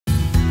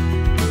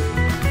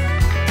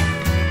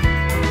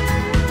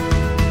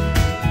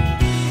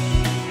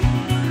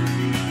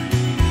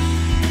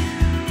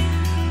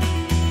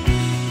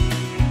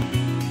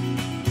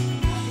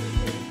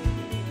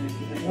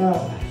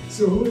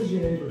So who is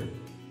your neighbor?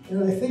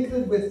 And I think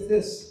that with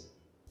this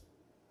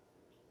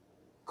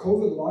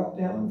COVID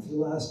lockdown for the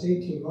last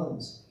 18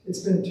 months,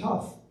 it's been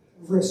tough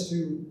for us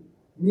to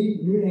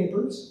meet new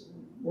neighbors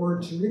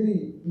or to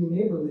really be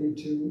neighborly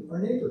to our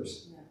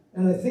neighbors.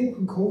 And I think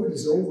when COVID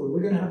is over,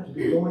 we're going to have to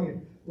be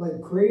going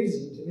like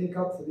crazy to make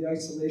up for the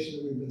isolation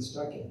that we've been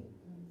stuck in,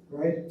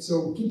 right?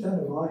 So keep that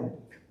in mind.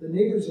 The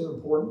neighbors are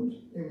important,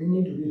 and we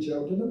need to reach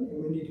out to them,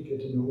 and we need to get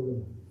to know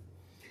them.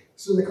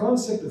 So the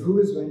concept of who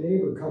is my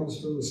neighbor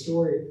comes from the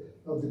story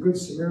of the Good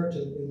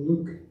Samaritan in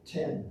Luke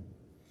 10.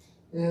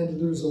 And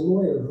there was a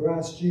lawyer who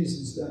asked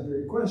Jesus that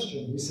very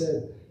question. He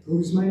said,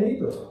 who's my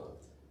neighbor?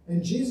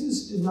 And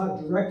Jesus did not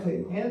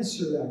directly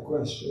answer that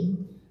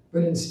question,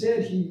 but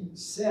instead he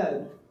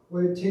said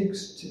what it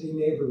takes to be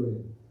neighborly.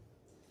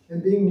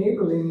 And being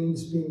neighborly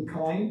means being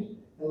kind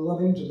and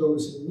loving to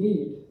those in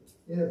need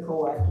in a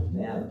proactive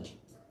manner.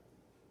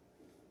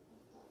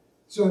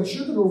 So I'm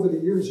sure that over the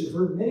years you've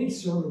heard many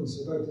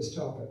sermons about this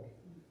topic,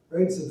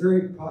 right? It's a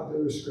very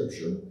popular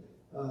scripture.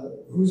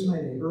 Who's my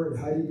neighbor and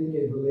how do you be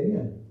neighborly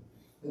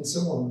and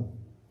so on.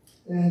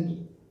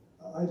 And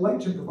I'd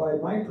like to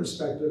provide my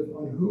perspective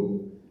on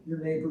who your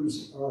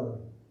neighbors are.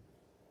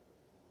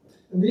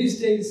 And these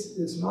days,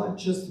 it's not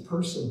just the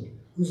person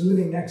who's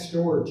living next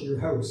door to your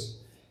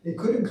house. It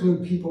could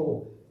include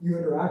people you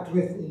interact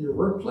with in your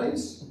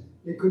workplace.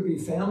 It could be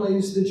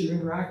families that you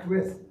interact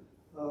with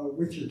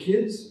your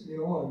kids, you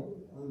know, on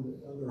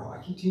their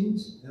hockey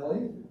teams.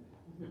 Ellie,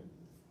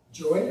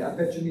 Joy, I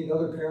bet you meet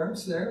other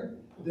parents there.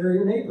 They're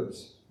your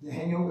neighbors. You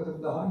hang out with them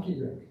at the hockey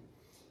rink.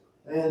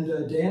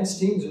 And dance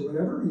teams or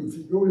whatever, if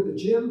you go to the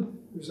gym,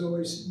 there's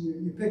always,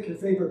 you pick your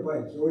favorite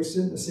bike. You always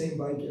sit in the same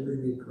bike every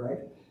week, right?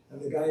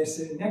 And the guy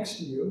sitting next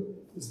to you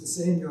is the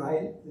same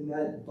guy in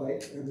that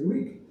bike every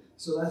week.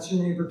 So that's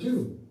your neighbor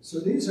too. So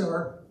these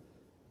are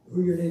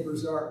who your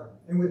neighbors are.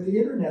 And with the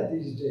internet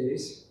these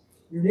days,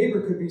 your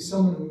neighbor could be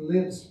someone who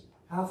lives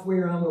halfway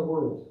around the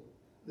world,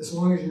 as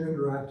long as you're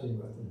interacting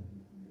with them.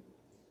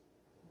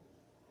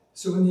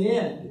 So in the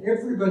end,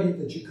 everybody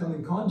that you come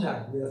in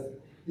contact with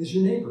is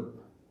your neighbor.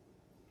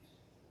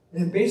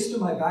 And based on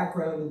my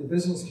background in the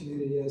business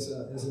community as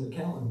an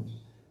accountant,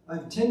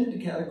 I've tended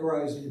to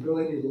categorize the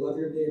ability to love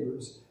your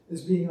neighbors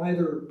as being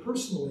either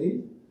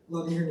personally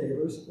loving your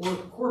neighbors or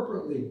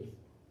corporately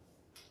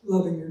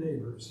loving your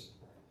neighbors.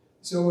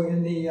 So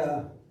in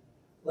the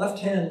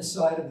left-hand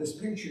side of this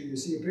picture, you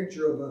see a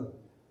picture of a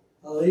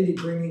lady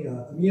bringing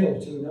a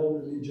meal to an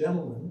elderly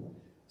gentleman.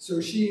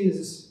 So she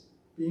is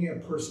being a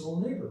personal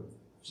neighbor.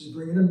 She's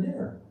bringing him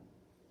dinner.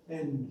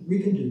 And we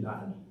can do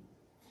that.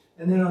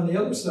 And then on the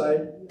other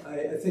side,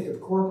 I think of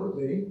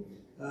corporately,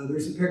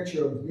 there's a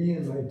picture of me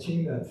and my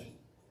team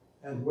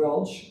at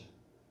Welch.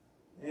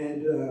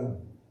 And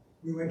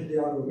we went to the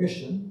auto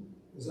mission,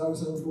 because I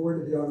was on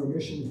board of the auto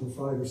mission for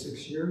 5 or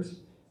 6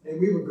 years. And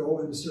we would go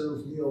and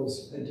serve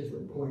meals at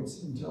different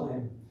points in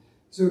time.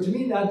 So to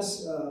me,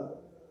 that's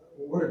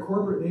what a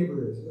corporate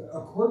neighbor is.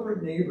 A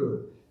corporate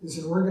neighbor is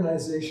an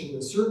organization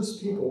that serves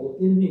people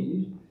in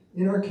need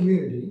in our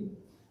community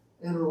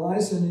and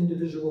relies on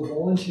individual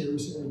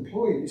volunteers and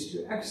employees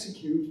to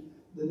execute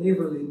the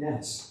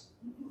neighborliness.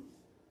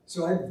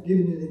 So I've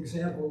given you the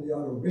example of the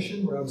auto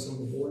mission, where I was on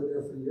the board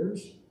there for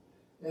years.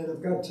 And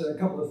I've got a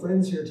couple of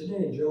friends here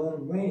today, John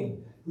and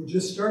Wayne, who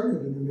just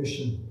started a new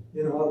mission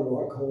in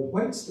Ottawa called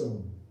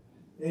Whitestone.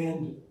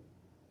 And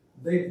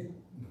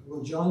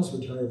John's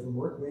retired from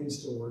work, Wayne's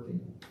still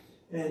working.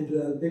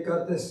 And they've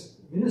got this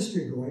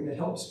ministry going that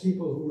helps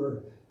people who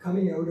are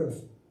coming out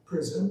of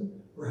prison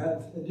or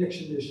have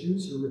addiction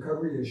issues or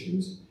recovery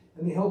issues,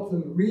 and they help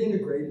them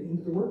reintegrate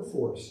into the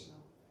workforce.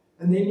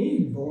 And they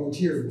need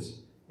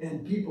volunteers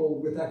and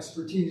people with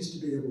expertise to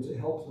be able to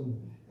help them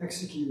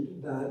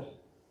execute that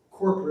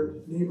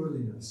corporate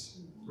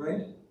neighborliness,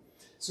 right?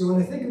 So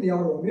when I think of the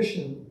auto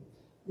mission,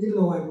 even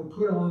though I would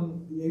put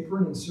on the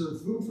apron and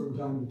serve food from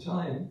time to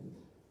time,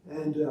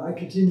 and I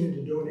continue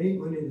to donate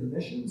money to the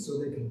mission so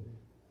they can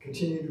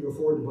continue to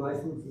afford to buy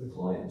food for the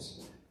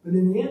clients. But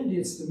in the end,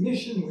 it's the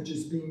mission which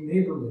is being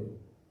neighborly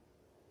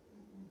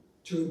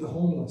to the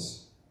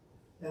homeless.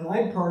 And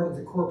I'm part of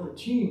the corporate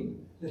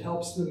team that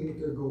helps them meet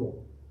their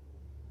goal.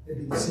 It'd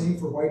be the same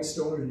for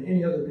Whitestone and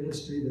any other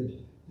ministry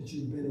that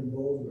you've been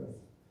involved with.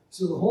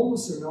 So the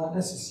homeless are not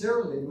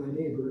necessarily my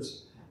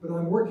neighbors, but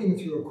I'm working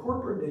through a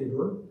corporate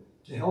neighbor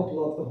to help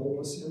love the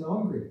homeless and the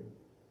hungry.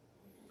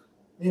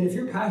 And if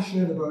you're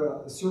passionate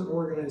about a certain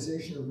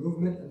organization or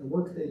movement and the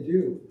work they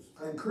do,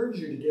 I encourage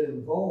you to get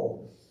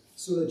involved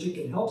so that you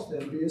can help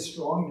them be a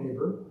strong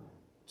neighbor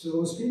to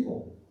those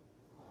people.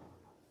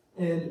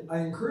 And I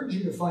encourage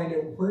you to find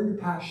out where your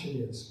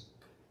passion is.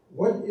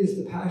 What is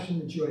the passion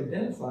that you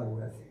identify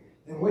with?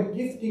 And what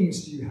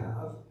giftings do you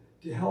have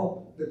to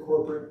help the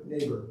corporate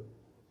neighbor?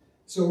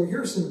 So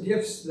here's some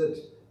gifts that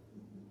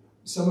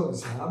some of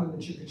us have and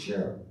that you can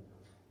share.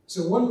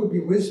 So one would be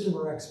wisdom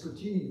or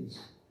expertise.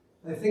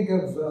 I think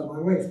of my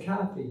wife,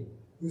 Kathy,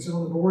 who's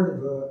on the board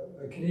of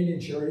a Canadian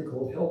charity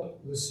called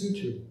Help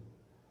Lesotho.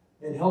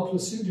 And Help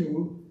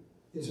Lesotho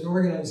is an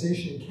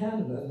organization in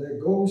Canada that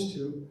goes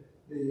to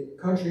the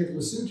country of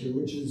Lesotho,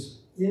 which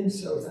is in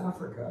South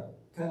Africa,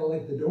 kind of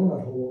like the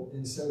donut hole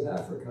in South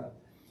Africa.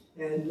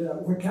 And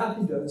what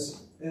Kathy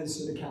does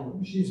as an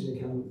accountant, she's an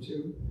accountant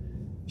too,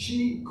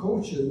 she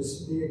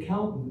coaches the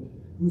accountant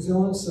who's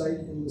on site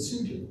in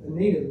Lesotho, a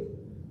native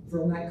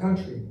from that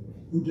country,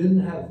 who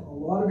didn't have a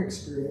lot of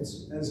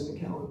experience as an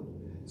accountant.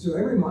 So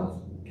every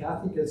month,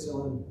 Kathy gets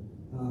on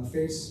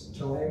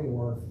FaceTime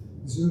or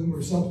Zoom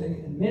or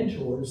something and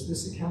mentors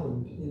this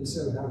accountant in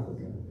South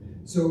Africa.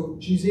 So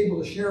she's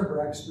able to share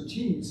her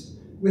expertise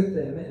with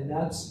them, and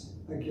that's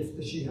a gift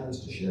that she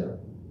has to share.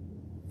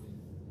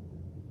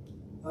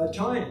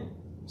 Time.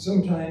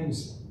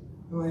 Sometimes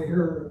when I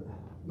hear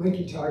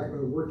Mikey talk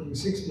about working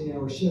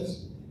 16-hour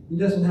shifts, he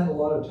doesn't have a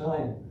lot of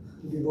time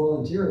to be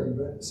volunteering,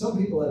 but some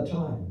people have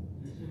time.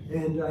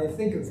 And I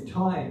think of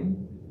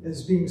time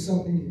as being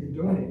something you can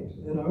donate.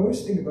 And I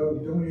always think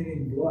about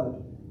donating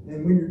blood.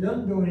 And when you're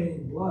done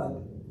donating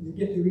blood, you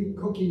get to eat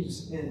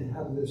cookies and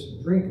have this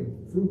drink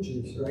of fruit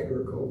juice, right,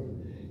 or Coke.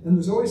 And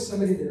there's always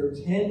somebody there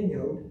who's handing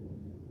out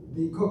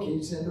the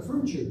cookies and the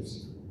fruit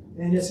juice.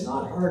 And it's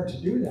not hard to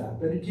do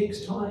that, but it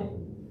takes time.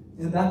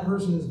 And that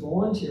person is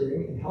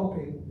volunteering and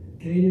helping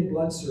Canadian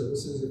Blood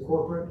Services, a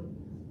corporate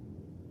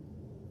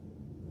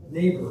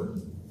neighbor,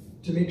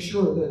 to make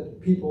sure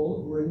that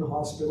people who are in the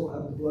hospital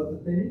have the blood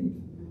that they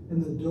need.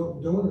 And the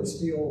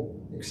donors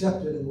feel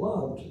accepted and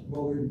loved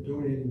while they're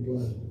donating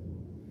blood.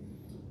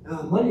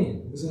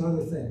 Money is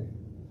another thing.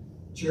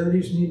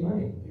 Charities need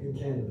money in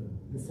Canada.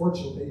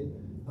 Unfortunately,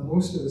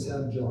 most of us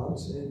have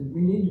jobs, and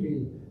we need to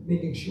be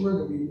making sure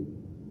that we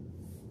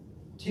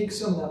take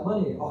some of that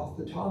money off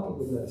the top of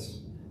the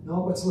list,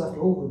 not what's left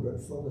over, but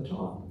from the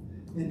top,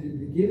 and to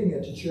be giving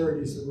it to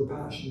charities that we're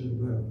passionate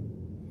about.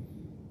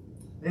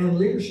 And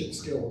leadership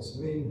skills.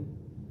 I mean,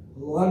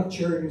 a lot of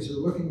charities are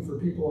looking for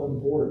people on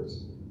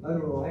boards. I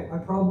don't know, I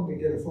probably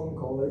get a phone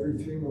call every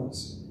 3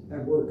 months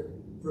at work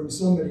from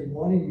somebody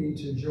wanting me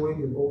to join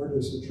the board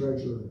as a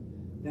treasurer.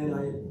 And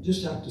I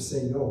just have to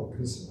say no,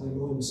 because I'm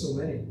on so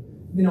many.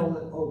 I mean,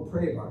 I'll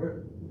pray about it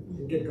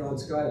and get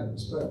God's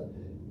guidance. But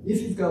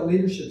if you've got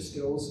leadership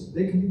skills,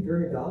 they can be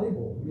very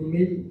valuable. I mean,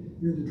 maybe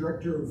you're the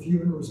director of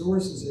human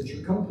resources at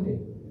your company,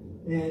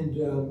 and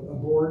a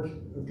board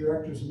of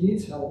directors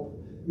needs help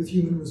with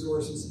human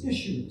resources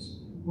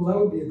issues. Well, that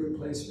would be a good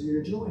place for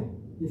you to join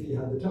if you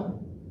have the time.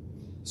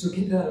 So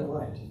keep that in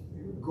mind.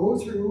 Go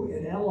through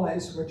and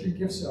analyze what your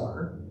gifts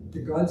are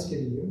that God's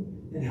given you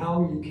and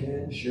how you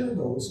can share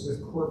those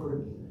with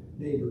corporate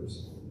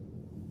neighbors.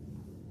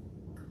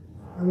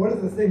 And one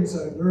of the things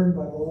I've learned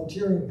by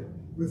volunteering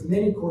with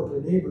many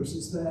corporate neighbors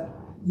is that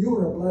you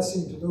are a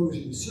blessing to those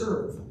you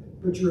serve,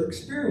 but your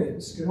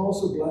experience can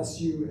also bless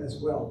you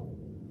as well.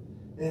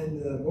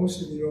 And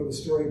most of you know the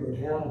story about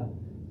Hannah.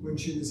 When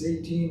she was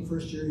 18,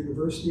 first year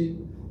university,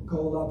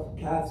 called up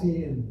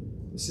Kathy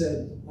and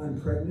said, "I'm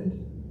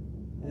pregnant."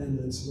 And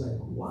it's like,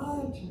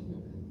 what?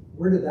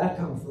 Where did that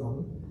come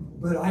from?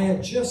 But I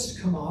had just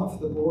come off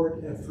the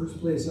board at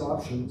First Place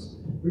Options,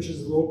 which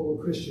is a local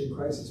Christian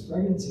crisis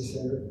pregnancy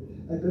center.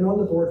 I'd been on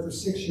the board for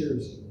 6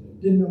 years.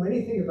 Didn't know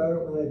anything about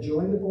it when I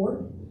joined the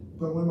board,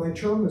 but when my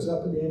term was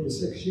up at the end of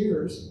 6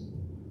 years,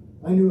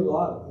 I knew a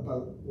lot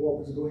about what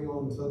was going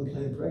on with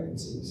unplanned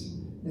pregnancies.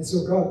 And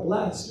so God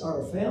blessed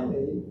our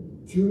family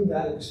through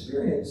that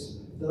experience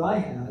that I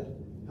had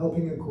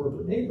helping a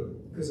corporate neighbor,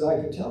 because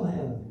I could tell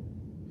Hannah,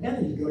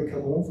 you've got to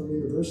come home from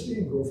university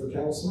and go for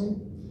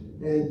counseling,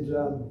 and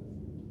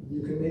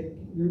you can make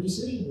your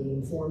decision, an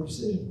informed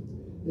decision.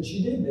 And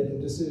she did make a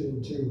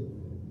decision to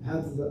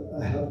have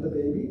the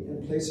baby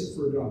and place it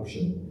for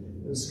adoption.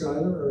 And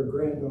Skylar, our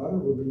granddaughter,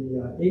 will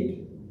be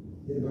 8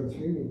 in about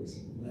 3 weeks.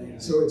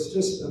 Nice. So it's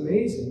just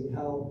amazing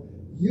how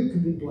you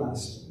can be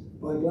blessed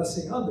by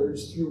blessing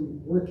others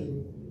through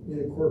working in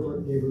a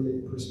corporate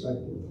neighborly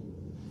perspective.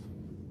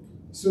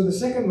 So the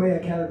second way I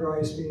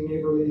categorize being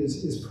neighborly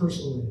is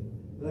personally.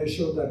 And I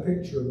showed that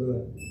picture of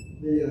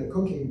the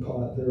cooking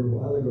pot there a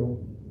while ago.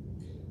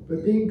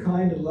 But being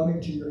kind and loving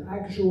to your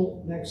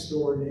actual next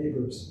door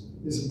neighbors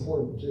is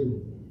important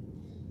too.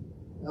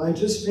 And I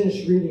just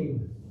finished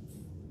reading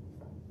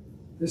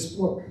this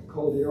book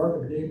called The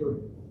Art of Neighbor.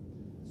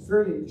 It's a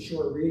fairly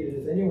short read, and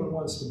if anyone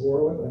wants to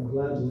borrow it, I'm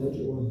glad to lend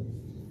you one.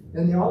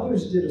 And the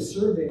authors did a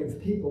survey of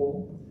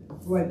people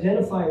who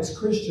identify as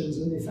Christians,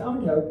 and they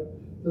found out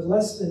that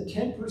less than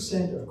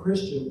 10% of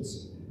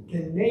Christians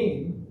can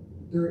name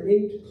their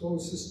 8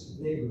 closest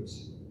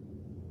neighbors.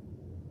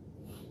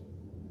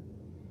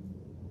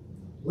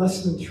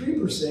 Less than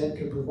 3%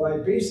 can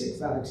provide basic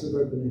facts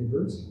about the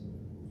neighbors.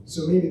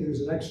 So maybe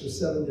there's an extra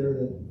 7 there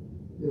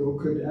that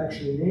could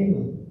actually name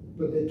them,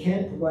 but they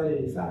can't provide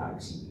any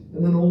facts.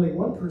 And then only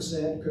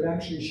 1% could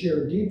actually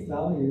share deep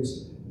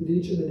values that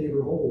each of the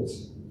neighbor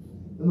holds.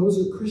 And those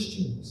are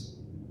Christians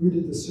who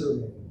did the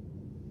survey.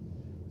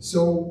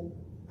 So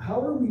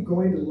how are we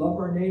going to love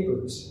our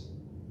neighbors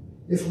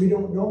if we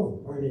don't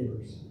know our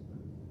neighbors?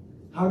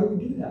 How do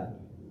we do that?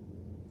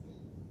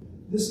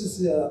 This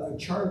is a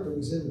chart that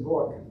was in the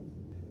book.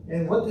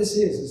 And what this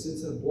is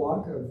it's a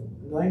block of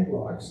 9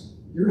 blocks.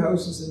 Your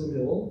house is in the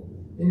middle,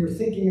 and you're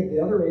thinking of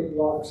the other 8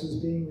 blocks as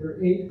being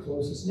your 8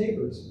 closest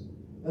neighbors.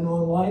 And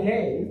on line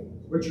A,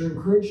 what you're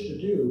encouraged to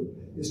do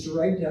is to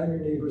write down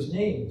your neighbors'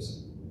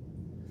 names.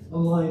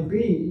 On line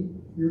B,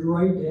 you're to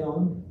write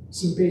down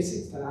some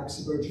basic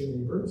facts about your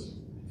neighbors.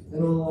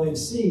 And on line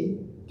C,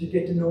 to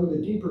get to know the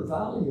deeper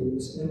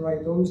values and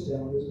write those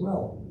down as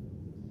well.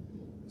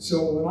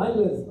 So when I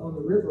live on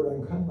the river,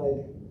 I'm kind of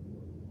like,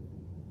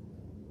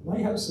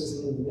 my house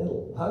isn't in the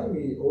middle. How do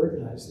we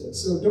organize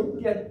this? So don't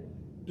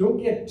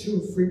get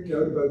too freaked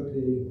out about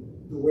the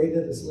way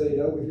that it's laid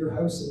out with your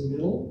house in the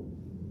middle.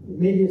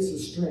 Maybe it's a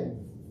strength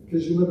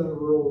because you live on a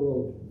rural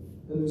road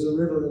and there's a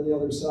river on the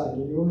other side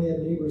and you only have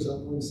neighbors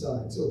on one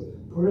side. So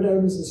put it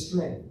out as a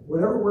strength.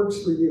 Whatever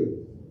works for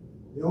you.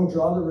 You know,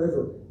 draw the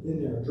river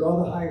in there,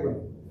 draw the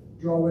highway,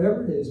 draw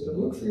whatever it is, but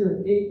look for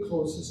your 8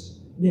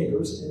 closest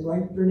neighbors and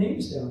write their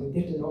names down and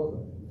get to know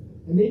them.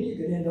 And maybe you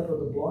could end up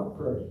with a block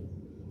party.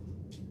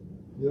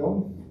 You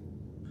know,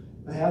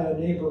 I had a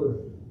neighbor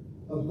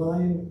of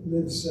mine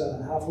lives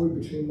halfway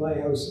between my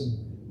house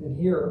and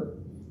here,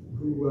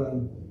 who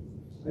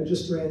I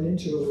just ran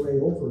into on the way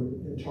over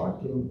and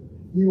talked to him.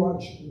 He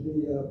watched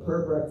the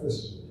prayer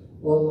breakfast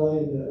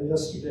online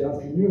yesterday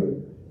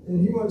afternoon,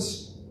 and he's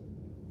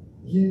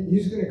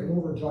going to come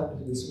over and talk to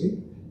me this week.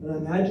 And I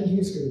imagine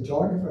he's going to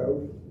talk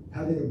about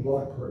having a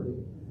block party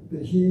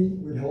that he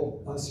would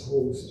help us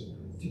host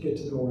to get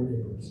to know our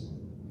neighbors.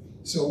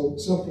 So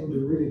something to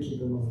really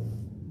keep in mind.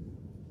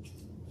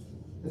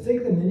 I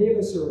think that many of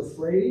us are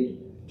afraid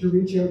to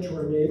reach out to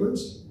our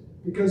neighbors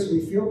because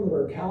we feel that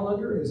our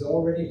calendar is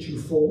already too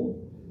full,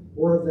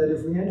 or that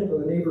if we end up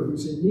with a neighbor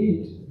who's in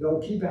need, they'll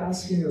keep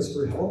asking us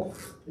for help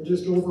and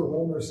just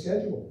overwhelm our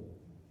schedule.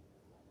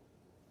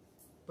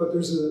 But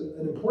there's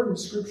an important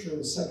scripture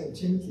in 2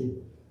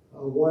 Timothy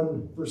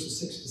 1, verses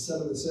 6 to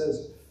 7 that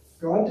says,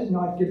 God did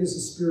not give us a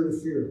spirit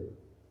of fear,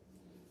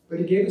 but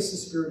he gave us a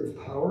spirit of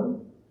power,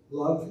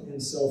 love,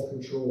 and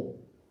self-control.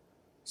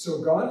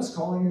 So God is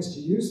calling us to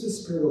use the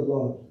spirit of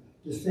love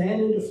to fan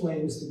into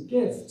flames the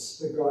gifts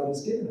that God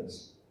has given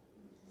us.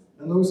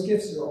 And those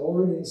gifts are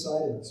already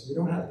inside of us. We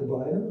don't have to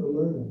buy them or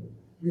learn them.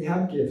 We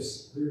have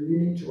gifts that are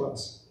unique to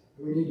us,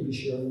 and we need to be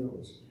sharing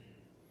those.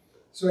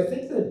 So I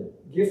think that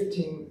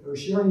gifting or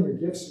sharing your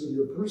gifts with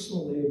your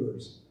personal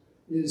neighbors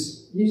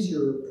is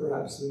easier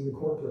perhaps than the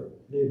corporate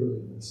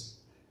neighborliness.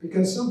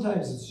 Because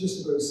sometimes it's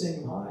just about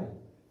saying hi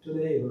to the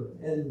neighbor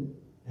and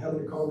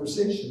having a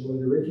conversation while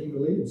you're raking the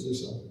leaves or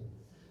something.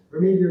 Or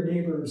maybe your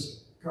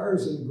neighbor's car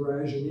is in the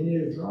garage and you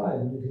need a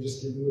drive and you can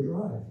just give them a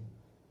drive.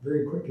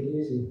 Very quick and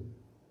easy.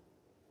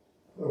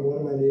 One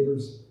of my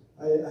neighbors,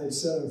 I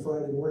said on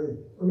Friday morning,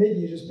 or maybe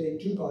you just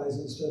bake 2 pies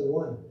instead of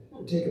 1,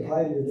 and take a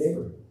pie to your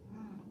neighbor.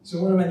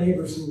 So one of my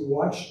neighbors who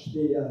watched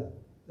the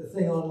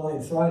thing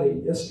online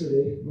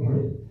yesterday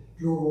morning,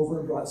 drove over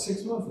and brought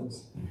 6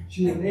 muffins.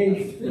 She had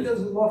made 3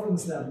 dozen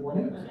muffins that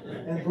morning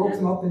and broke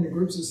them up into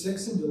groups of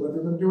 6 and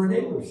delivered them to her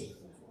neighbors.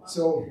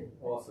 So,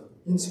 awesome.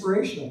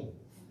 Inspirational.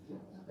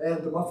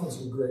 And the muffins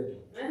were great.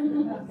 I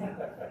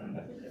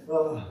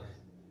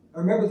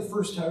remember the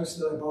first house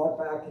that I bought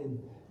back in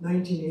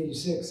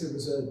 1986. It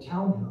was a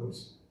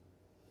townhouse,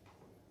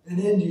 an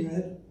end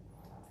unit,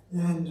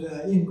 and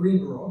in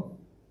Greenboro.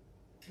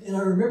 And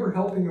I remember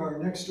helping our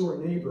next door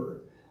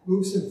neighbor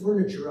move some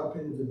furniture up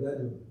into the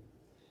bedroom.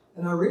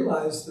 And I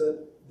realized that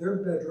their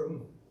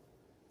bedroom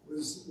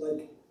was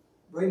like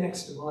right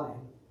next to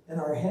mine. And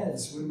our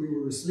heads, when we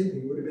were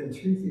sleeping, would have been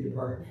 3 feet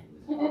apart.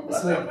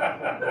 It's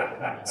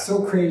like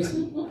so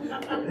crazy.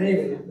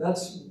 Anyway,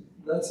 that's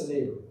a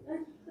neighbor.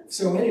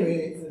 So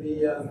anyway,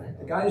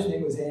 the guy's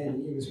name was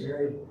Andy. He was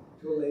married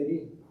to a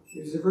lady.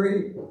 He was a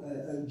very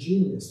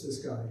genius, this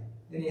guy.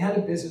 And he had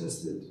a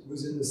business that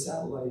was in the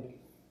satellite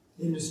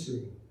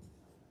industry.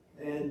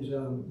 And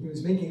he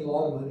was making a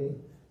lot of money.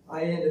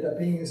 I ended up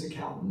being his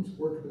accountant,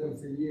 worked with him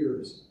for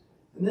years.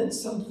 And then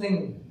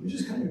we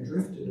just kind of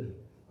drifted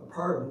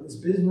apart. His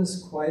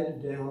business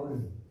quieted down,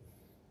 and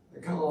I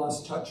kind of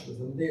lost touch with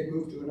him. They had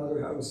moved to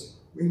another house.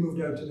 We moved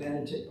out to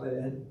Manotick by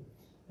then.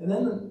 And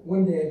then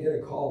one day I get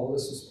a call,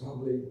 this was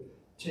probably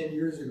 10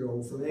 years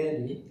ago, from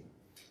Andy.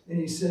 And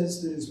he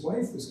says that his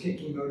wife was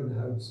kicking him out of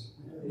the house,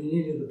 and he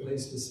needed a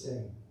place to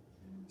stay.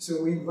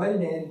 So we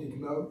invited Andy to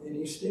come out, and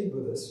he stayed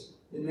with us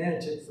in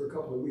Manotick for a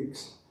couple of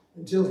weeks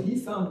until he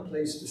found a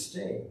place to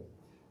stay.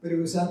 But it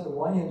was at the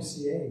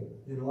YMCA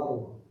in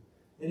Ottawa.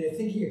 And I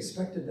think he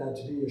expected that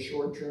to be a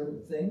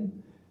short-term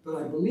thing. But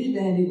I believe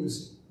Andy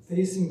was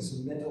facing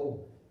some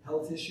mental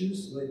health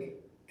issues, like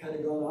kind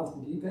of gone off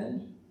the deep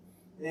end.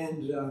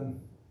 And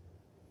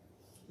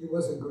it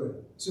wasn't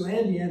good. So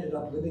Andy ended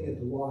up living at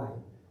the Y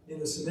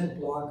in a cement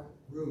block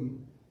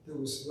room that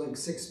was like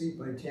 6 feet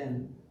by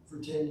 10 for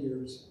 10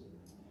 years.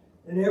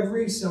 And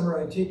every summer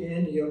I'd take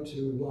Andy out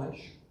to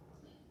lunch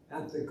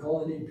at the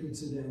Colony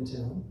Pizza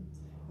downtown.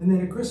 And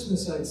then at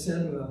Christmas I'd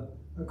send him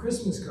a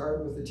Christmas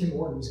card with a Tim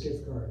Hortons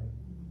gift card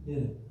in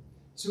it.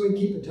 So we'd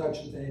keep in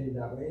touch with Andy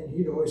that way, and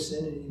he'd always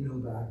send an email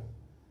back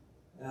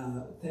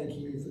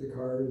thanking me for the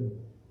card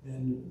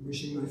and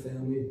wishing my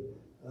family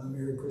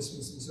Merry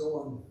Christmas and so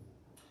on.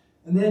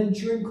 And then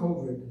during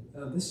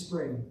COVID, this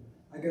spring,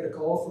 I got a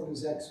call from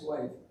his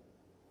ex-wife,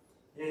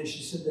 and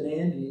she said that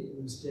Andy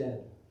was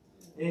dead.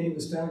 Andy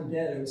was found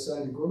dead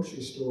outside the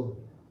grocery store,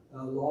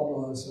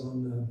 Loblaws,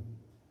 on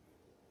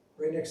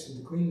right next to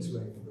the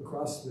Queensway,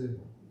 across the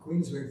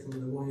Queensway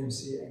from the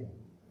YMCA.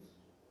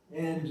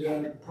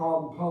 And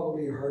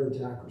probably a heart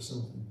attack or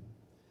something.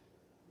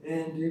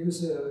 And it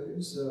was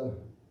a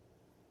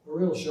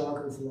real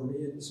shocker for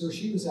me. And so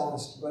she was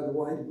asked by the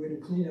wife to go in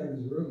and clean out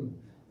his room.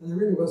 And there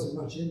really wasn't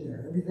much in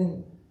there.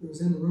 Everything that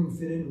was in the room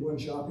fit into one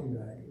shopping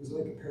bag. It was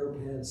like a pair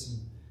of pants.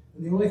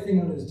 And the only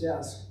thing on his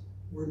desk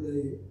were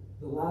the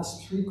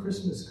last 3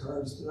 Christmas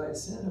cards that I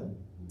sent him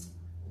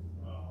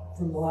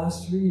from the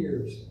last 3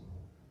 years.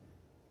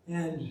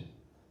 And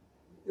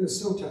it was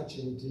so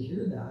touching to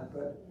hear that.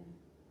 But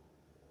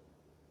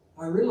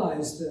I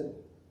realized that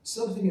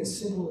something as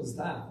simple as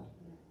that,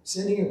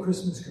 sending a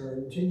Christmas card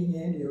and taking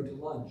Andy out to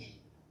lunch,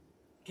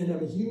 can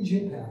have a huge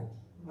impact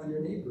on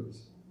your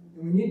neighbors.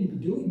 And we need to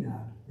be doing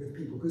that with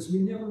people because we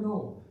never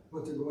know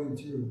what they're going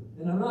through.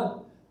 And I'm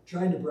not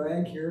trying to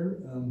brag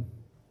here,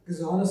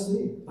 because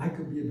honestly, I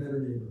could be a better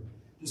neighbor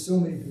to so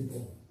many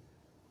people.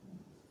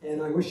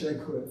 And I wish I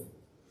could.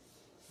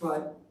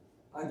 But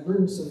I've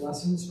learned some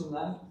lessons from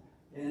that,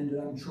 and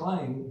I'm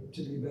trying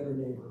to be a better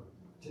neighbor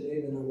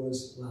today than I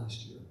was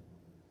last year.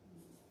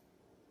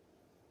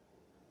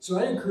 So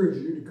I encourage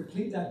you to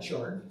complete that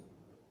chart.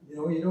 You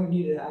know, you don't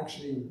need to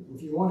actually,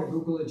 if you want to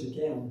Google it, you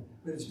can,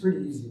 but it's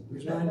pretty easy.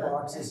 There's 9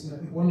 boxes,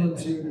 1 and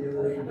 2, the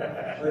other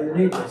 8 are your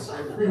neighbors.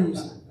 They're pretty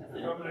easy.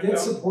 Get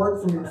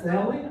support from your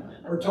family,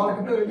 or talk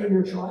about it in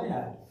your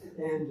triad,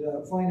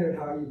 and find out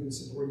how you can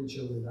support each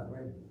other that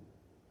way.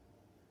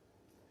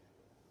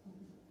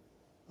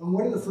 And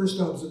one of the first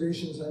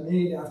observations I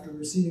made after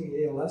receiving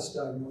the ALS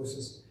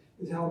diagnosis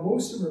is how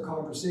most of our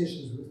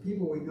conversations with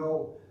people we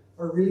know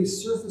are really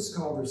surface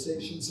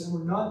conversations, and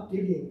we're not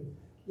digging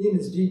in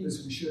as deep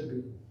as we should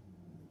be.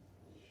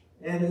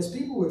 And as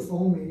people would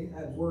phone me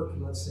at work,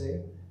 let's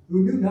say,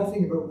 who knew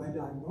nothing about my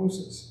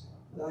diagnosis,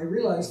 I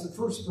realized the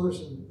first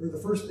person, or the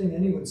first thing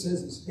anyone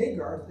says is, "Hey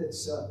Garth,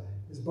 it's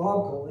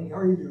Bob calling, how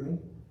are you doing?"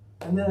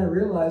 And then I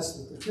realized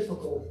that the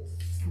typical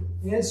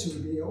answer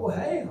would be, "Oh,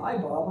 hey, hi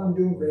Bob, I'm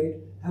doing great,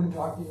 haven't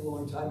talked to you in a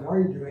long time, how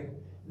are you doing?"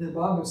 And then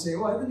Bob would say,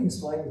 "Oh, everything's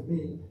fine with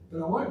me,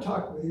 but I want to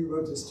talk with you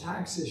about this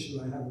tax issue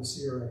I have with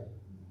CRA."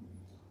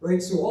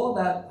 Right, so all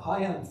of that,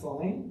 "Hi, I'm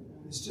fine,"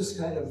 is just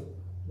kind of,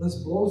 let's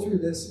blow through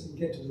this and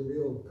get to the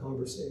real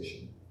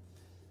conversation.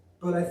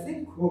 But I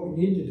think what we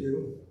need to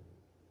do,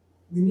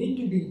 we need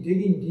to be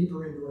digging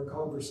deeper into our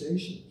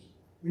conversations.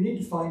 We need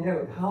to find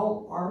out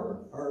how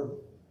our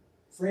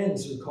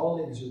friends or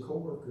colleagues or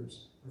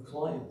coworkers or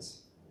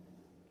clients,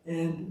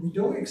 and we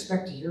don't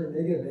expect to hear a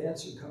negative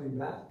answer coming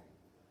back.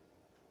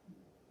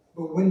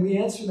 But when we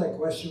answer that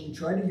question, we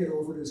try to get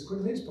over it as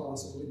quickly as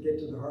possible to get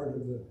to the heart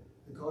of the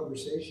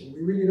conversation.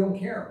 We really don't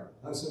care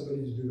how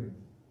somebody's doing.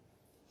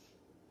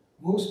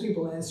 Most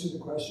people answer the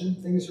question,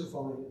 things are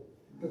fine.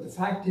 But the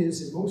fact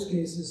is, in most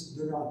cases,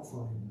 they're not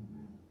fine.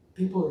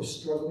 People are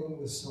struggling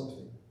with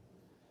something.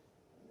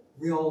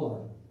 We all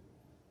are.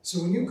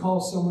 So when you call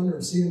someone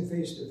or see them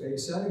face to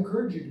face, I'd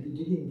encourage you to be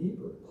digging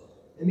deeper.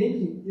 And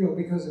maybe, you know,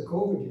 because of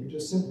COVID, you could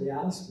just simply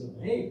ask them,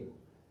 "Hey,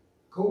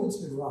 COVID's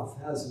been rough,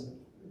 hasn't it?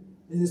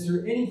 And is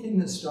there anything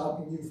that's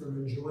stopping you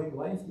from enjoying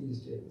life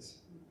these days?"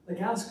 Like,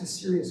 ask a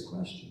serious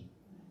question.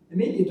 And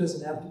maybe it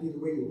doesn't have to be the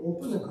way you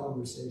open the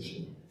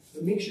conversation,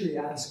 but make sure you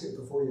ask it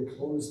before you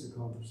close the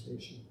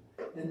conversation.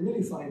 And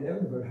really find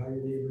out about how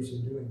your neighbors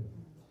are doing.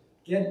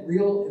 Get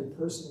real and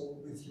personal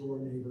with your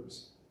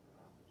neighbors.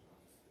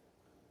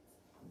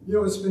 You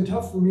know, it's been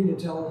tough for me to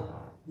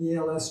tell the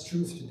ALS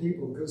truth to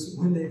people, because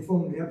when they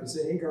phone me up and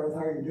say, "Hey Garth, how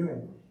are you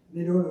doing?" and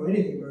they don't know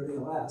anything about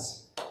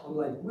ALS, I'm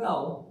like,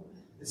 well,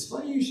 it's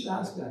funny you should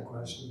ask that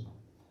question.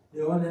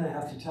 You know, and then I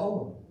have to tell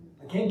them.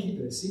 I can't keep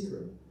it a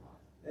secret.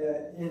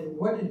 And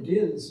what it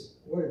does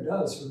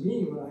for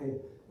me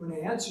when I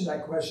answer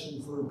that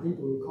question for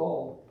people who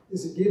call,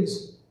 is it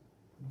gives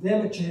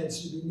them a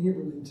chance to be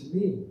neighborly to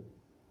me.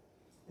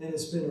 And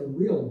it's been a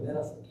real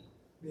benefit.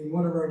 I mean,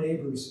 one of our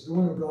neighbors, the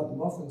one who brought the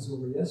muffins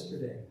over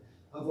yesterday,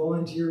 I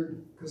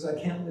volunteered because I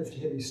can't lift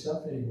heavy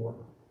stuff anymore.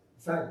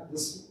 In fact,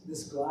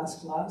 this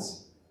glass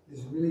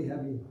is really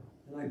heavy,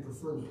 and I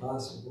prefer the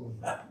plastic one.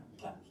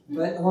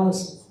 But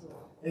honestly,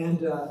 and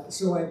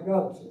so I've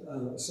got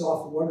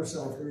a water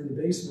softener in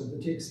the basement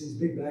that takes these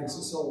big bags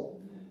of salt.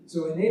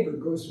 So a neighbor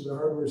goes to the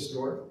hardware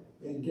store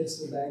and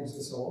gets the bags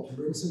of salt,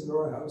 brings them to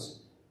our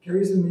house,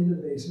 carries them into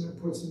the basement,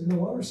 and puts them in the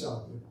water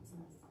softener.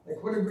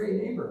 Like, what a great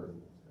neighbor.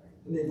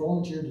 And they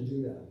volunteered to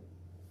do that.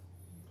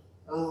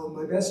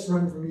 My best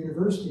friend from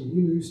university,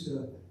 he used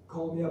to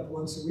call me up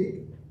once a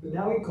week, but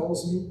now he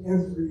calls me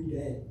every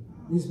day.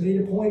 He's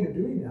made a point of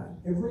doing that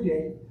every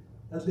day,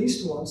 at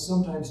least once,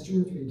 sometimes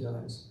 2 or 3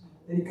 times.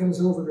 And he comes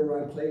over to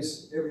my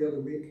place every other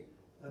week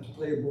to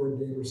play a board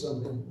game or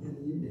something in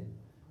the evening.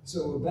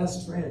 So a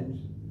best friend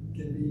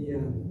can be,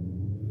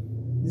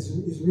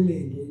 is really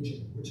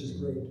engaging, which is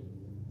great.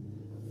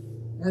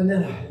 And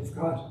then I've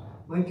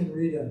got Mike and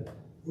Rita,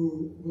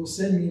 who will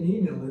send me an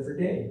email every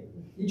day.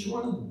 Each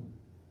one of them.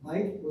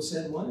 Mike will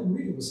send one and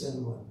Rita will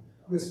send one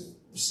with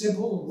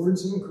simple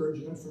words of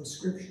encouragement from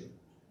Scripture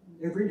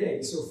every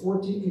day. So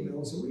 14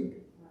 emails a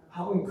week.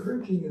 How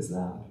encouraging is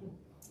that?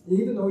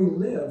 Even though you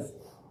live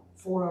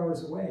 4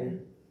 hours away,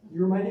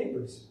 you're my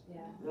neighbors.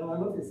 Yeah. And I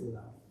love you for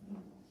that.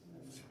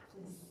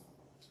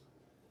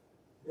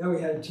 Yeah,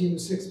 we had a team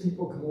of 6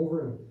 people come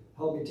over and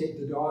help me take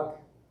the dock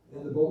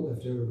and the boat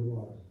lift out of the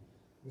water.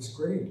 It was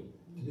great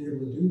to be able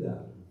to do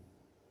that.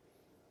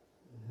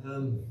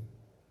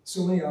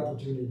 So many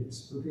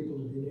opportunities for people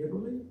to be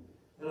neighborly,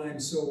 and I'm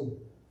so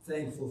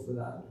thankful for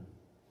that.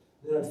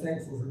 And I'm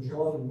thankful for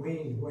John and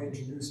Wayne, who I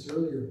introduced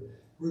earlier,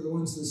 who were the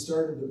ones that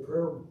started the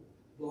prayer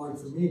blog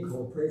for me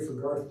called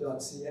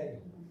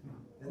prayforgarth.ca.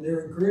 And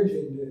they're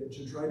encouraging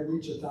to try to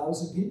reach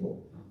 1,000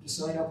 people to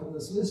sign up on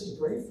this list to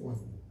pray for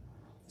me.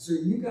 So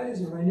you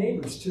guys are my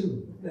neighbors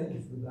too. Thank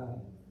you for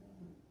that.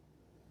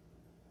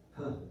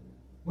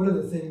 One of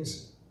the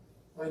things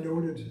I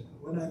noted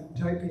when I'm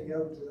typing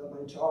out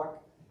my talk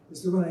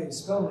is that when I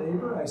spell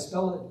neighbor, I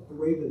spell it the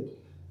way that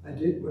I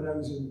did when I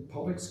was in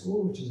public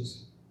school, which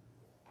is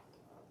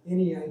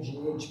Neighbouring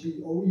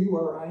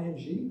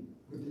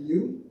with the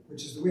U,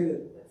 which is the way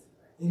that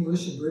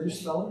English and British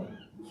spell it.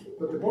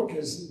 But the book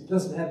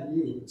doesn't have the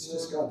U, it's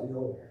just got the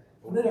O.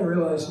 And then I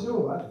realized, you know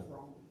what?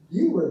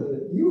 You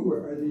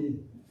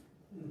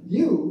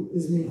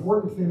is the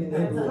important thing in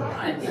neighborhood.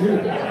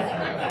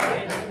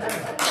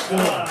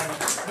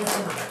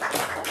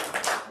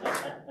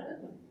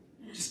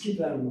 Just keep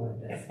that in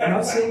mind. I'm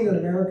not saying that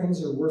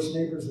Americans are worse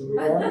neighbors than we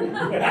are,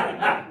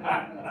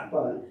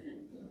 but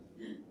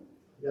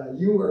yeah,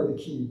 you are the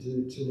key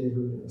to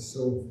neighborliness.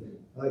 So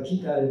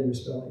keep that in your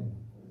spelling.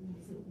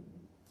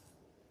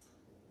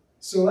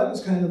 So that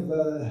was kind of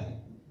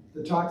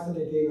the talk that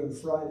I gave on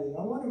Friday. And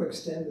I want to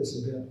extend this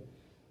a bit.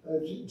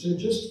 To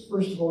just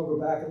first of all go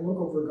back and look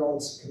over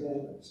God's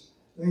commandments.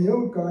 Now you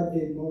know God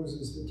gave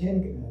Moses the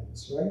 10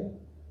 commandments, right?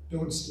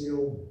 Don't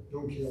steal,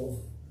 don't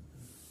kill,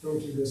 don't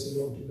do this and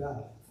don't do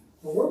that.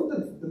 But what were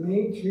the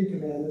main 3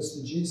 commandments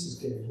that Jesus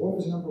gave? What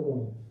was number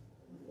 1?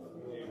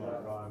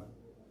 Love God.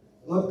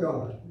 Love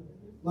God.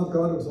 Love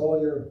God with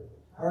all your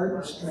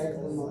heart, strength,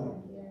 and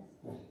mind.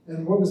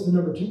 And what was the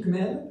number 2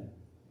 commandment?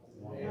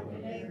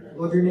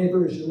 Love your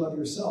neighbor as you love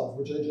yourself,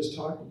 which I just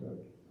talked about.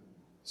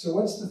 So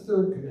what's the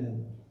 3rd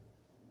commandment?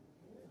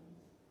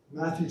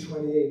 Matthew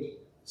 28.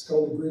 It's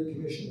called the Great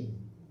Commission.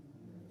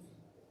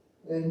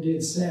 And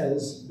it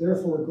says,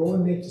 therefore, go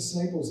and make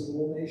disciples of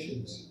all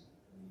nations,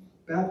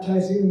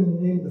 baptizing them in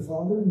the name of the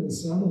Father, and the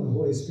Son, and the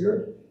Holy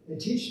Spirit, and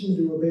teach them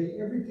to obey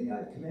everything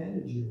I've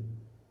commanded you.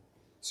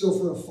 So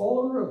for a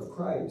follower of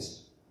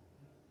Christ,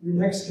 your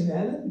next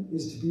commandment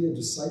is to be a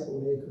disciple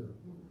maker.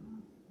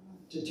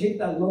 To take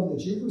that love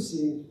that you've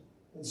received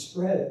and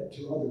spread it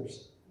to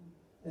others,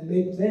 and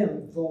make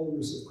them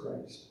followers of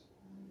Christ.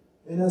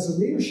 And as a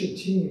leadership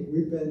team,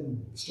 we've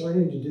been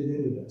starting to dig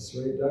into this,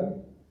 right,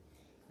 Doug?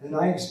 And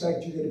I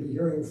expect you're going to be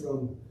hearing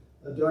from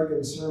Doug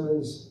in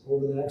sermons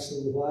over the next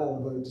little while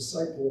about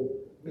disciple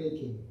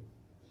making.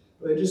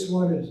 But I just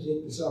wanted to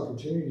take this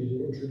opportunity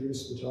to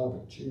introduce the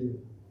topic to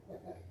you.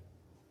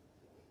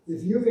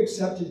 If you've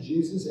accepted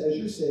Jesus as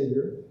your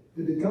Savior,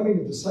 then becoming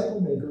a disciple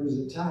maker is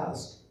a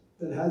task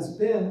that has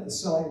been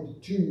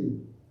assigned to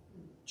you.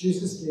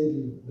 Jesus gave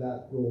you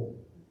that role.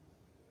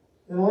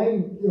 And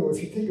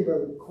if you think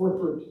about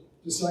corporate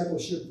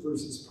discipleship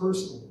versus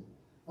personal,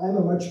 I'm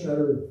a much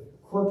better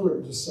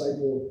corporate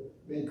disciple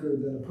maker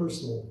than a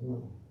personal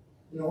one.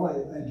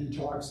 I do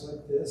talks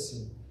like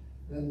this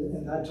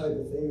and that type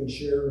of thing and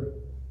share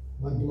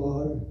my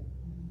blog,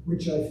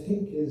 which I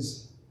think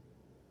is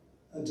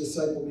a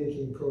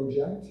disciple-making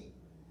project,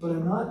 but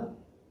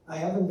I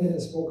haven't been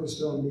as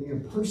focused on being a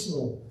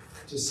personal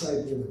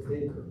disciple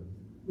maker,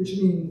 which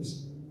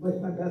means like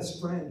my best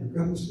friend who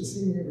comes to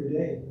see me every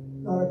day,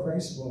 not a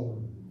Christ follower.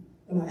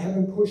 And I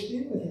haven't pushed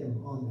in with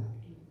him on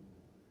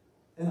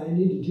that. And I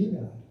need to do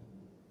that.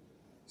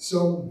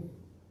 So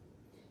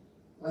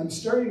I'm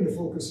starting to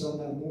focus on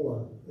that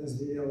more as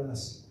the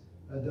ALS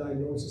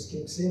diagnosis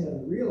kicks in,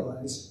 and I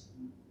realize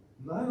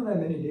I don't have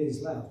many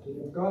days left.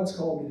 And if God's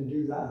called me to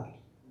do that,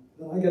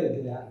 then I got to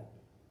get at it,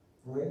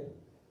 right?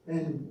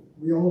 And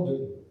we all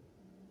do.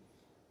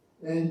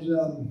 And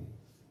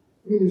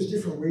there's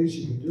different ways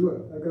you can do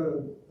it. I've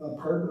got a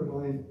partner of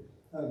mine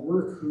at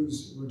work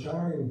who's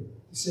retiring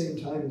the same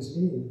time as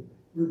me.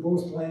 We're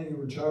both planning on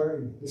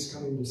retiring this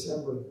coming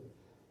December.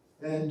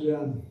 And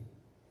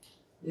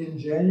in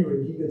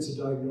January, he gets a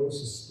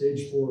diagnosis,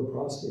 stage 4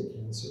 prostate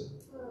cancer.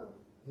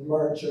 In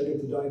March, I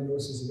get the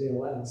diagnosis of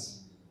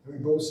ALS. And we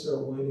both start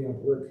winding up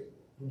work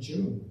in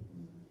June.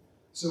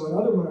 So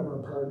another one of our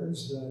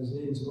partners, his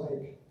name's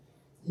Mike,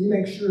 he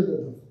makes sure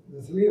that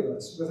the 3 of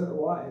us, with our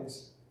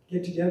wives,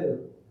 get together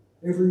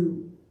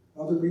every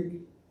other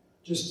week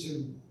just to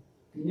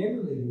be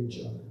neighborly to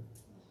each other.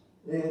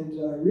 And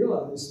I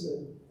realized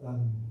that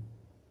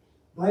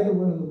neither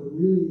one of them are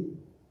really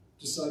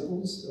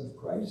disciples of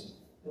Christ,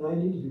 and I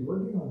need to be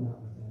working on that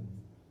with them,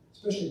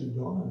 especially with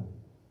Dawn,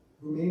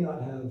 who may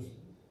not have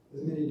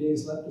as many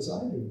days left as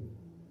I do.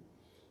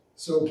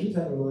 So keep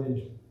that in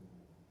mind.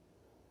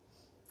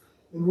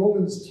 In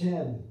Romans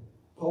 10,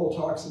 Paul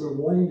talks about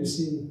wanting to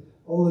see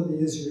all of the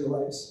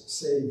Israelites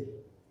saved.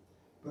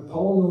 But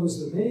Paul knows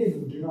that many of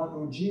them do not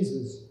know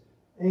Jesus,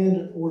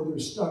 or they're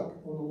stuck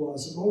on the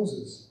laws of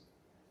Moses.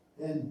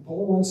 And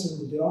Paul wants them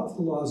to get off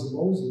the laws of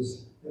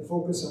Moses and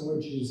focus on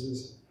what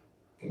Jesus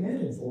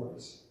commanded for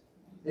us.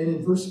 And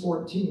in verse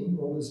 14,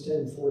 Romans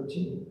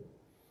 10:14,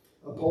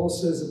 Paul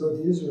says about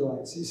the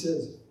Israelites, he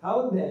says,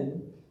 how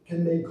then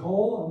can they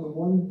call on the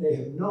one they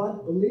have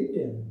not believed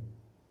in?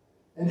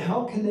 And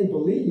how can they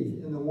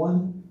believe in the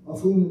one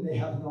of whom they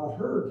have not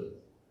heard?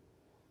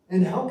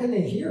 And how can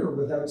they hear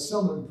without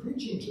someone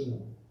preaching to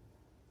them?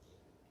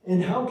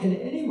 And how can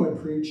anyone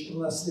preach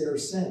unless they are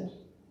sent?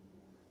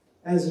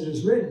 As it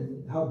is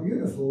written, how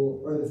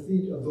beautiful are the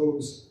feet of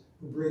those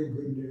who bring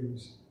good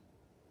news.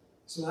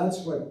 So that's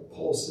what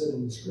Paul said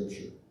in the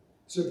scripture.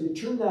 So if you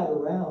turn that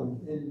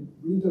around and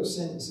read those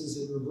sentences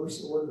in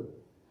reverse order,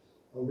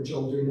 which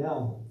I'll do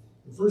now.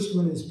 The first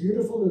one is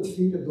beautiful are the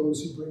feet of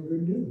those who bring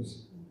good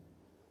news.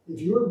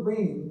 If you're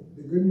bringing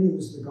the good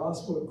news, the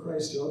gospel of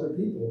Christ to other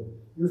people,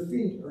 your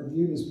feet are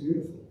viewed as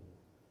beautiful.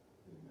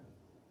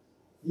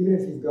 Even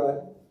if you've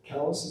got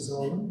calluses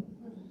on them,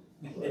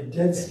 or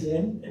dead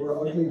skin,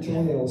 or ugly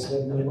toenails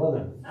like my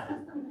mother.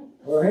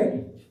 All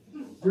right?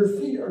 Your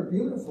feet are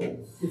beautiful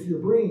if you're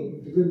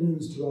bringing the good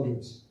news to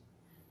others.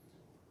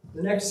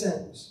 The next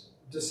sentence,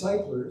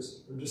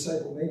 disciplers or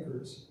disciple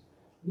makers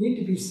need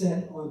to be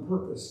sent on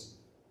purpose.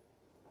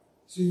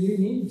 So you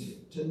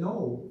need to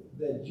know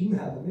that you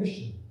have a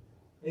mission.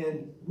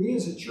 And we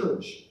as a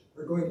church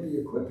are going to be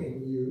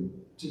equipping you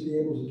to be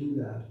able to do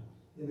that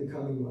in the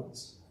coming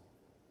months.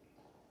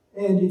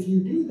 And if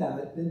you do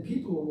that, then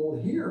people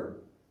will hear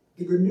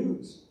the good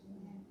news.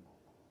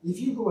 If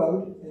you go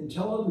out and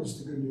tell others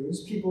the good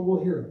news, people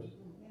will hear it.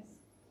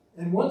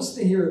 And once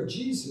they hear of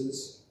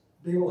Jesus,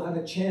 they will have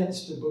a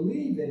chance to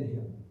believe in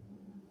him.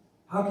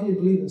 How can you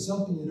believe in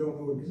something you don't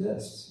know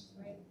exists?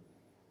 Right.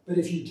 But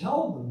if you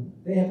tell them,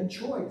 they have a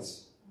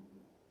choice.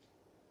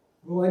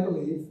 Will I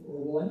believe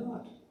or will I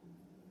not?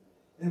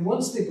 And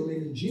once they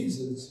believe in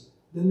Jesus,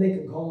 then they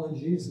can call on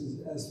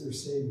Jesus as their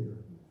Savior,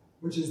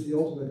 which is the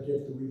ultimate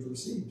gift that we've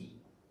received.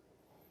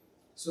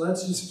 So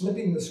that's just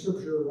flipping the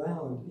scripture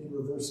around in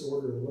reverse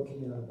order and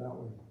looking at it that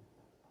way.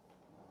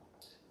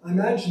 I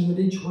imagine that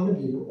each one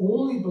of you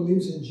only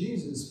believes in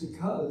Jesus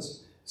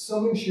because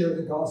someone shared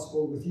the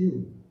gospel with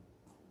you.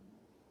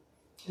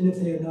 And if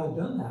they had not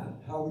done that,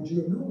 how would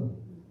you have known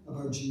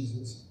about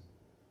Jesus?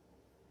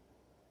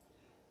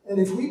 And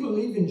if we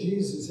believe in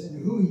Jesus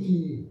and who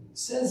he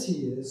says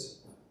he is,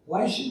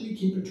 why should we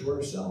keep it to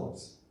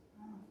ourselves?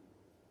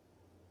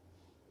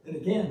 And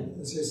again,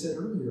 as I said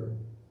earlier,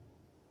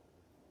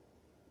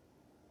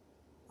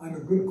 I'm a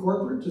good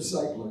corporate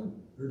discipler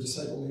or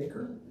disciple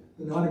maker,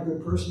 but not a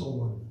good personal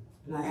one.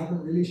 And I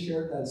haven't really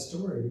shared that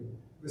story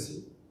with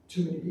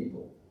too many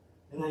people.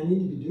 And I need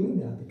to be doing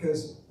that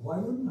because why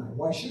wouldn't I?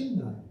 Why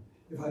shouldn't I?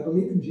 If I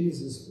believe in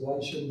Jesus, why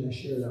shouldn't I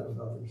share that with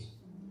others?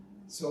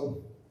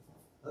 So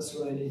that's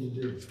what I need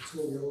to do. That's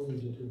what we all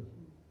need to do.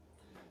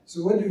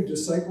 So what do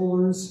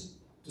disciplers,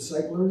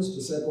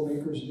 disciple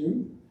makers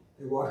do?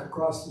 They walk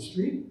across the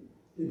street.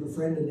 They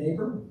befriend a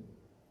neighbor.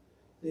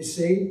 They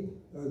say,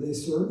 or they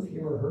serve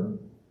him or her.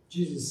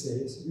 Jesus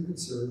says, you could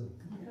serve.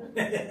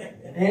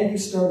 And you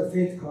start a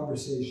faith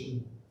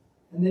conversation.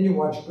 And then you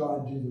watch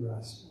God do the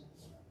rest.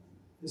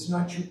 It's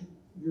not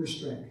your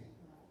strength.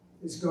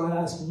 It's God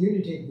asking you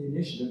to take the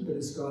initiative, but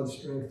it's God's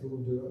strength that will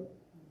do it.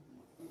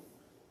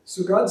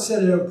 So God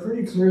set it out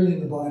pretty clearly in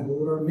the Bible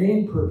that our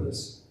main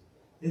purpose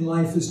in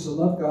life is to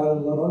love God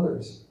and love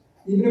others.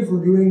 Even if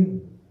we're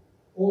doing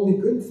only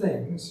good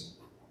things,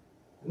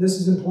 and this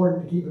is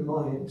important to keep in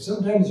mind,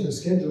 sometimes our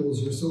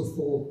schedules are so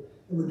full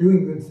and we're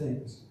doing good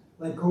things,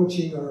 like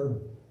coaching our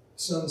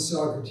son's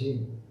soccer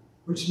team,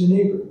 which the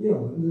neighbor,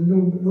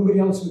 nobody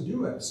else would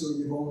do it, so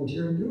you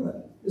volunteer and do it.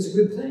 It's a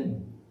good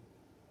thing.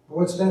 But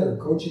what's better,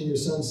 coaching your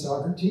son's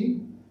soccer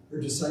team or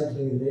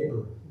discipling a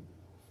neighbor?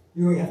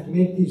 We have to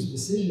make these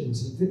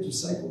decisions and fit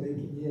disciple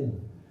making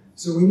in.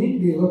 So we need to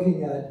be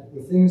looking at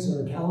the things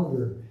on our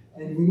calendar,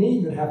 and we may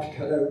even have to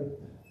cut out,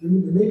 there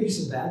may be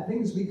some bad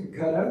things we could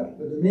cut out,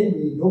 but there may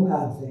be no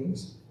bad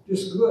things,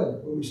 just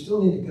good. But we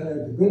still need to cut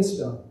out the good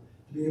stuff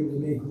to be able to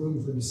make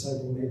room for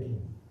disciple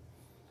making.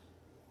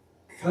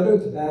 Cut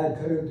out the bad,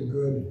 cut out the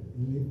good,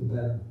 and leave the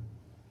better.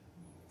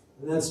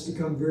 And that's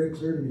become very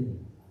clear to me.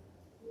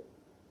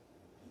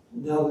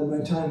 Now that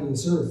my time on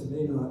this earth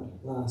may not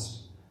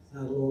last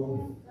that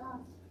long.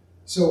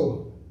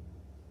 So,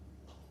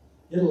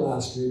 it'll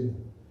last, really.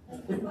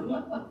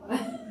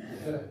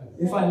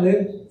 If I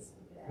live,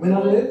 when I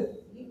live,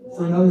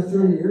 for another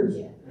 30 years,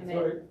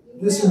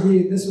 this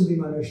will be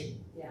my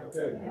mission.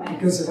 Okay.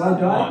 Because if I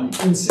die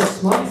in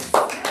 6 months,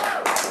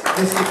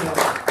 this will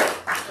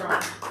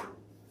come.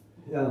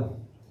 Yeah.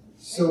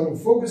 So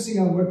focusing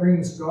on what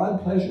brings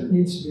God pleasure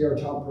needs to be our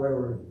top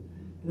priority.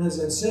 And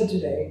as I've said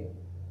today,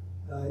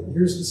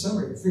 here's the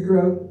summary. Figure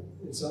out,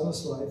 it's on the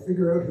slide,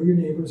 figure out who your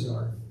neighbors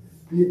are.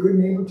 Be a good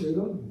neighbor to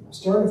them.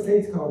 Start a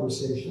faith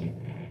conversation.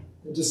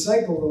 And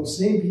disciple those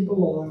same people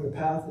along the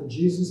path that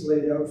Jesus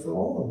laid out for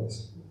all of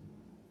us.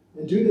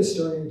 And do this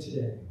starting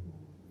today.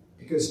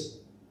 Because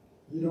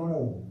you don't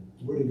know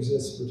what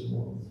exists for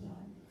tomorrow.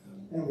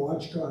 And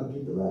watch God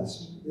do the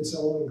rest. It's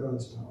all in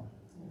God's power.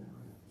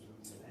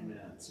 Amen.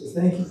 So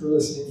thank you for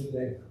listening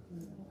today.